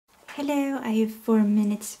Hello, I have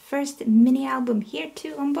 4Minut's first mini album here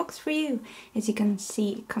to unbox for you. As you can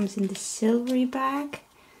see, it comes in the silvery bag.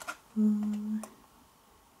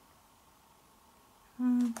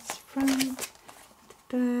 It's front,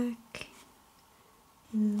 the back.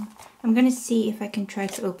 I'm gonna see if I can try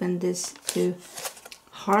to open this to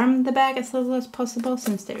harm the bag as little as possible,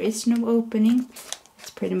 since there is no opening. It's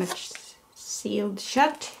pretty much sealed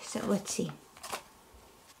shut, so let's see.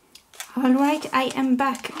 Alright, I am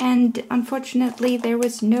back, and unfortunately there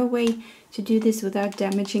was no way to do this without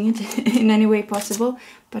damaging it in any way possible,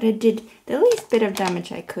 but I did the least bit of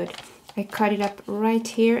damage I could. I cut it up right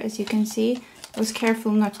here, as you can see. I was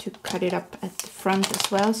careful not to cut it up at the front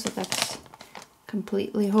as well, so that's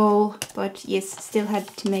completely whole, but yes, still had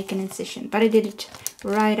to make an incision, but I did it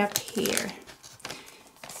right up here,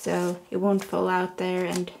 so it won't fall out there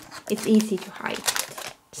and it's easy to hide.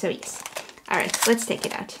 So yes, alright, let's take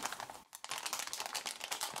it out.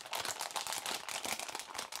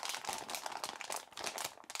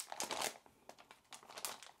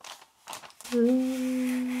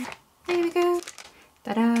 Ooh, there we go.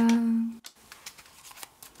 Ta-da!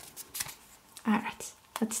 Alright,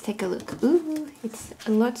 let's take a look. Ooh, it's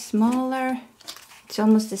a lot smaller. It's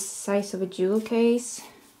almost the size of a jewel case.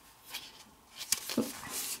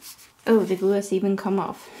 Oh, the glue has even come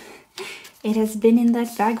off. It has been in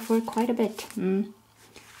that bag for quite a bit. Okay,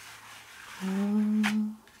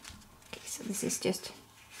 so this is just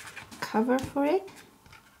cover for it.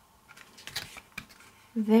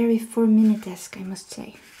 Very 4Minute-esque, I must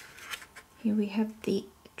say. Here we have the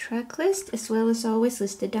track list, as well as always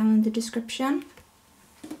listed down in the description.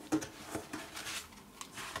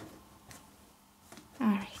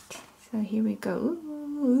 Alright, so here we go.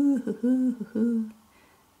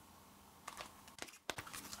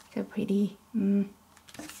 So pretty.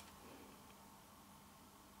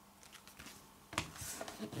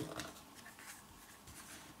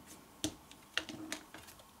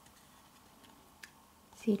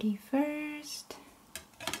 CD first,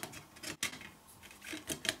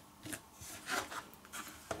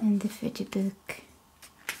 and the Photobook.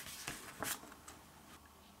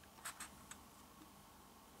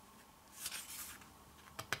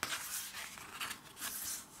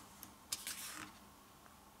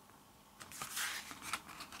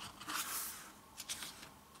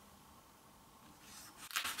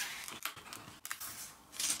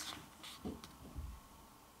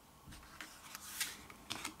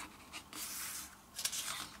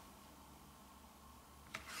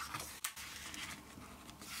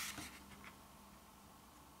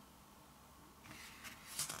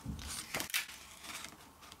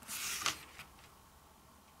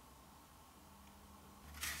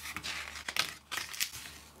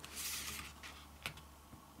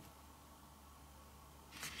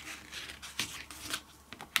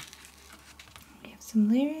 Some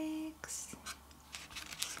lyrics.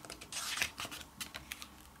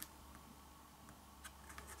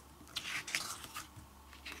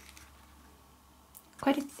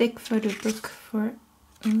 Quite a thick photo book for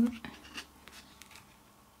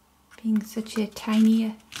being such a tiny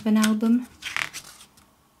of an album.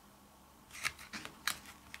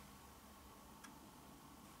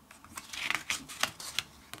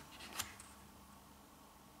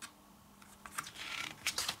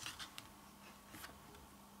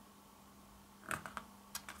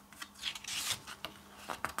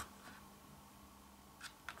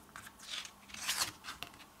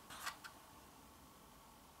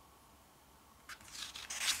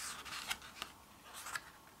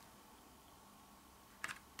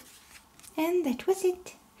 And that was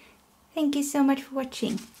it. Thank you so much for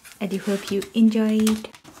watching. I do hope you enjoyed.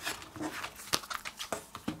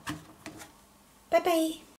 Bye bye.